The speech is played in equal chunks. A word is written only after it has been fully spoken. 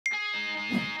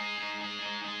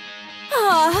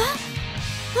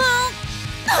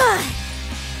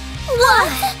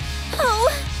What?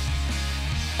 Oh.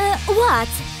 What?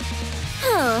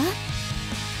 Huh?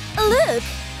 Look.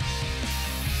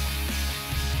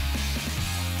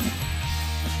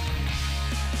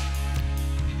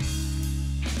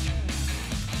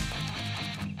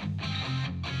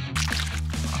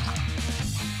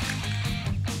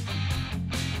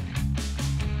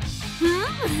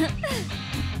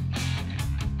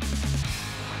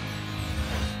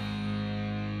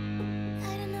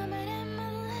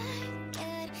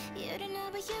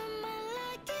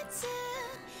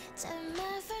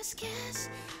 Kiss,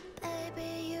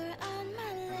 baby, you're on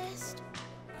my list.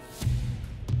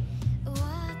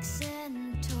 Walks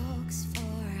and talks for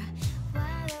a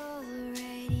while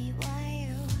already. Why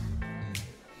you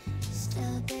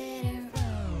still didn't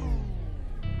roll?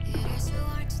 It is so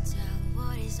hard to tell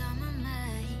what is on my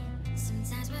mind.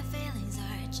 Sometimes my feelings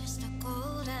are just a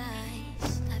cold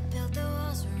ice. I built the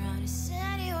walls around you,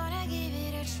 said you wanna give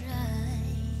it a try.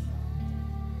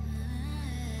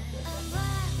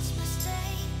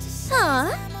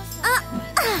 Huh?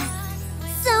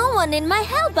 Someone need my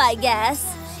help, I guess.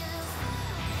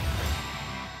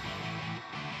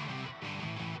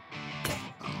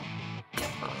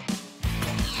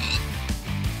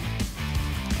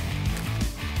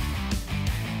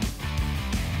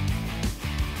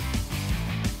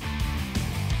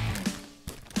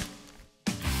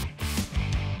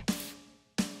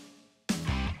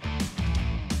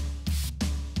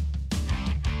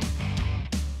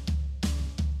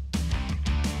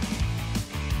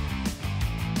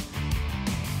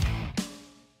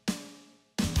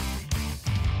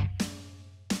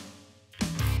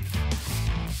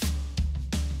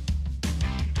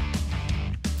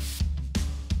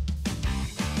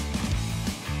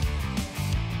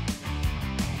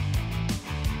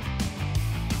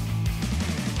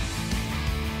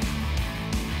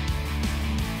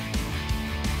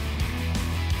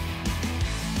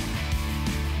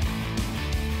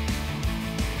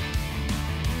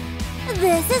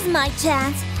 This is my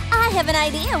chance. I have an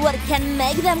idea what can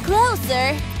make them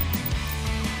closer.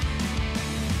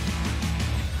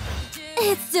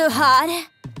 It's too hot.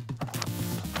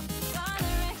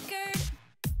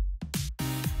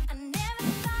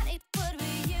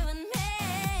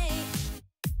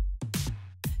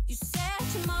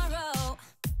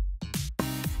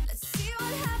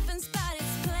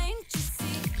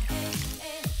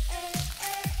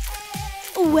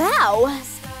 Wow!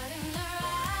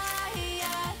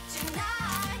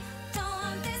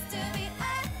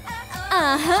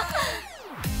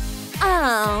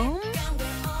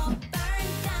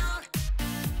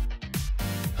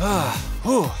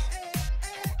 Whew.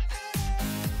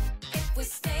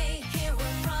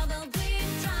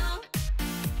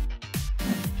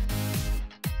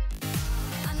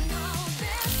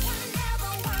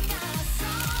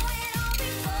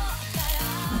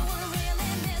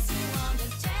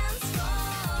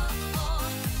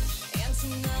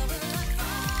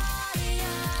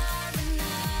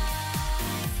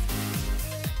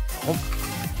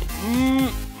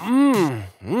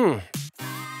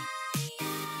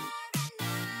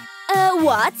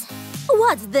 What?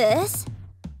 What's this?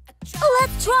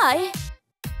 Let's try.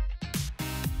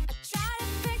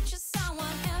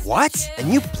 What? A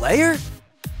new player?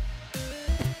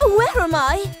 Where am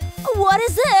I? What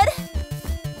is it?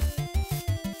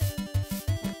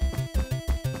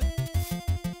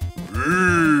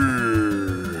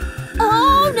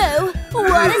 Oh no!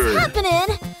 What is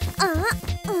happening?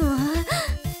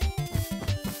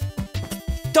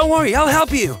 Don't worry, I'll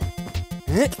help you.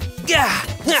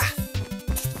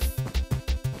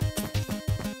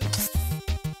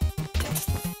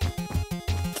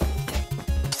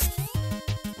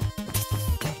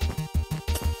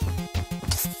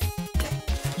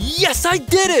 Yes, I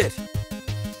did it!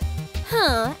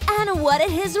 Huh, and what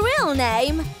is his real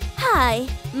name? Hi,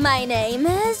 my name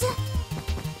is...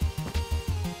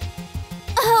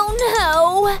 Oh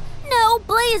no! No,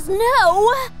 please,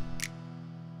 no!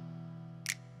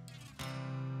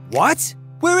 What?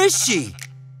 Where is she?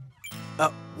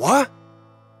 What?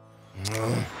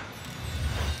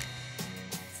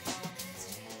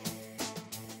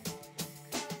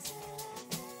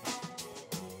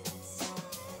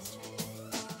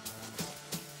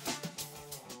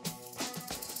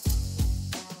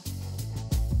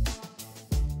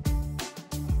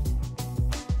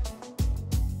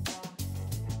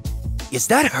 Is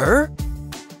that her?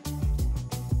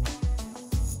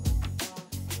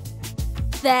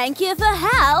 Thank you for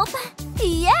help!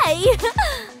 Yay!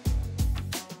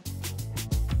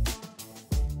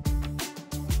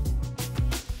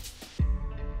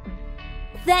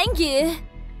 Thank you!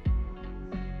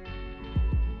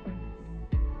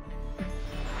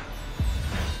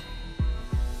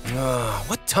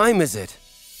 What time is it?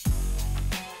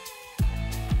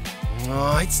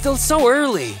 Oh, it's still so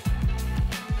early.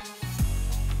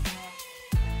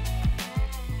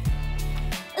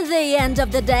 The end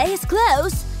of the day is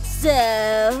close, so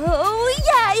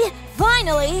yay!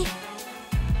 Finally!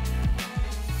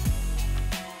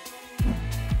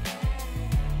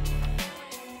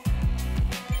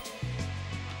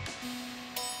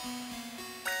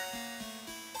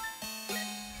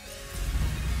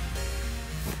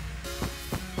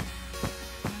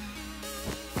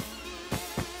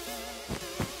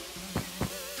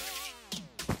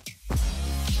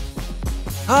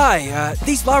 Hi,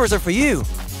 these flowers are for you.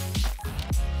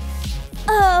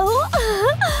 Oh,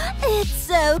 it's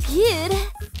so cute.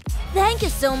 Thank you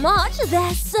so much.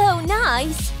 That's so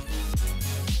nice.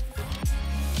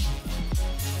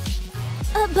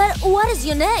 But what is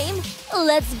your name?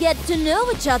 Let's get to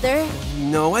know each other.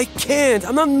 No, I can't.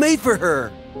 I'm not made for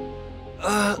her.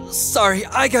 Sorry,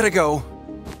 I gotta go.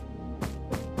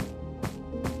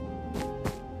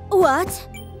 What?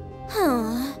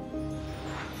 Huh.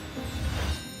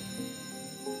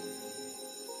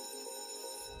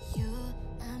 You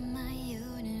are my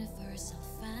universe. I'll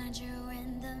find you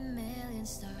in the million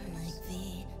stars. Like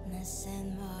Venus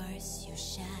and Mars, you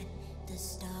shine the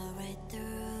star right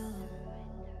through.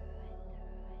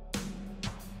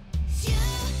 You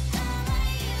are my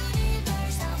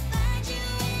universe. I'll find you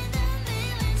in the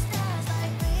million stars.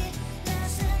 Like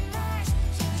Venus and Mars,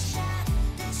 you shine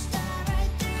the star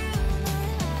right through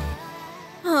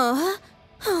my heart.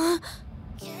 Huh?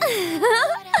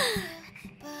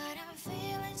 But I'm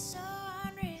feeling so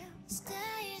unreal.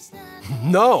 Stay is not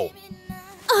No.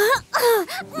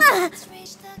 Let's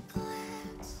reach the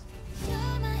clouds.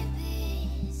 You're my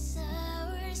peace,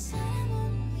 our sun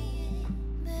on me.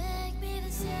 Make me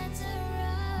the center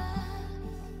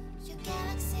of your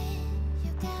galaxy,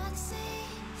 your galaxy.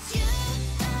 You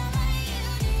are my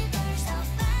universe. I'll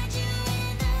find you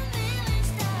in the million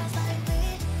stars. Like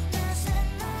Venus and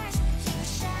Mars, you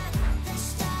shine the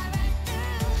star right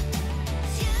through.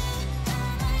 You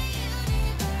are my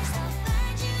universe. I'll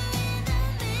find you in the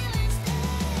million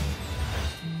stars.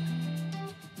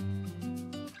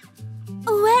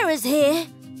 Where is he?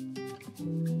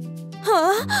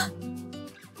 Huh?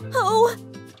 Oh!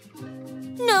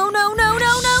 No, no, no,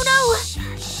 no, no, no!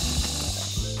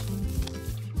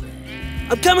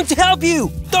 I'm coming to help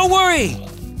you. Don't worry.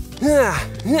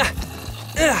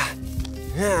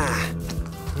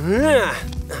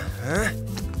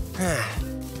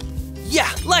 Yeah,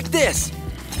 like this.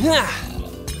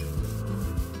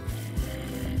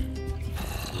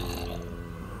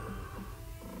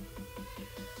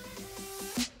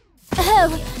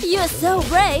 Oh, you're so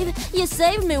brave! You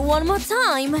saved me one more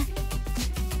time!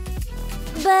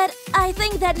 But I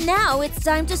think that now it's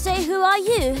time to say who are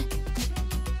you?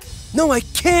 No, I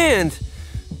can't.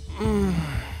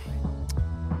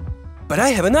 But I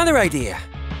have another idea.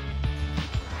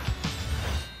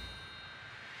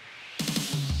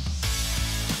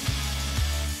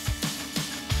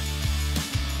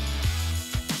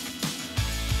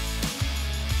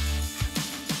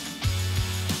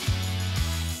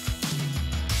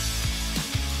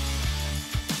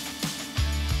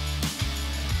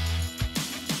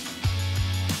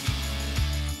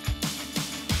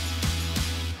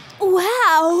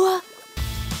 Wow!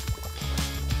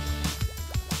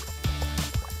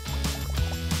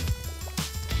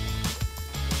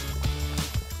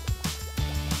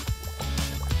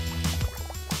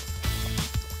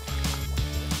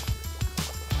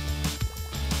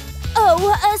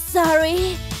 Oh,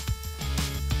 sorry.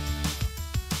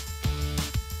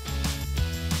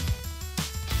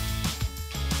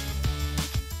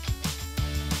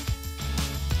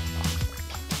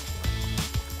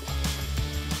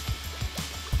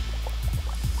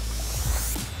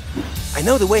 I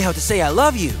know the way how to say I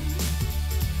love you.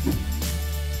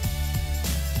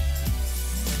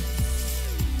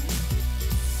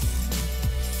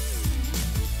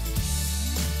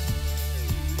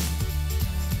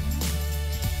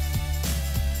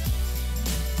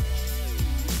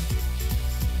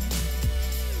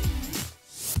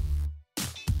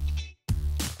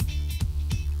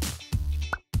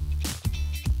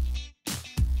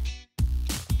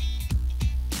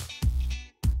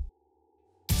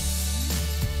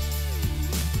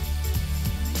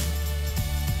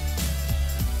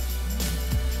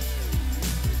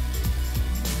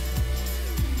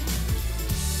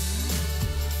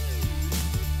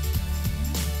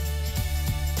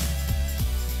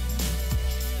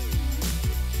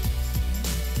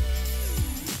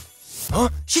 Huh?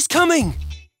 She's coming!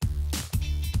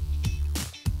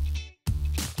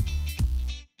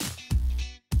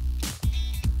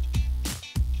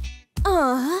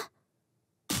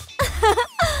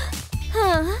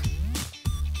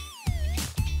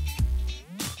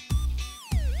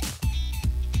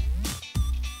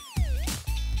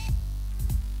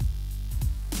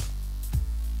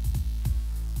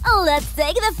 Let's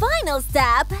take the final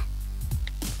step.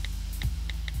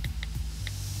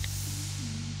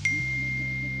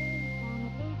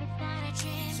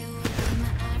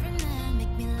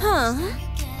 Huh?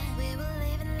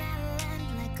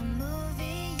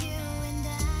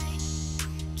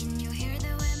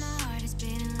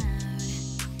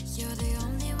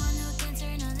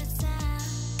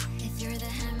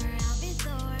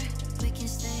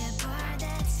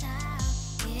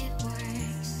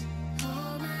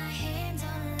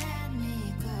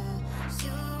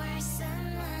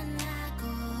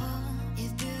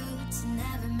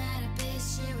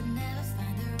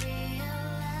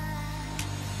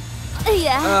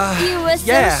 Yeah, you were so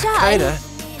shy. Kinda.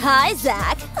 Hi,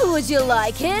 Zach. Would you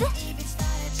like it?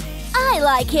 I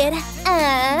like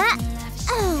it.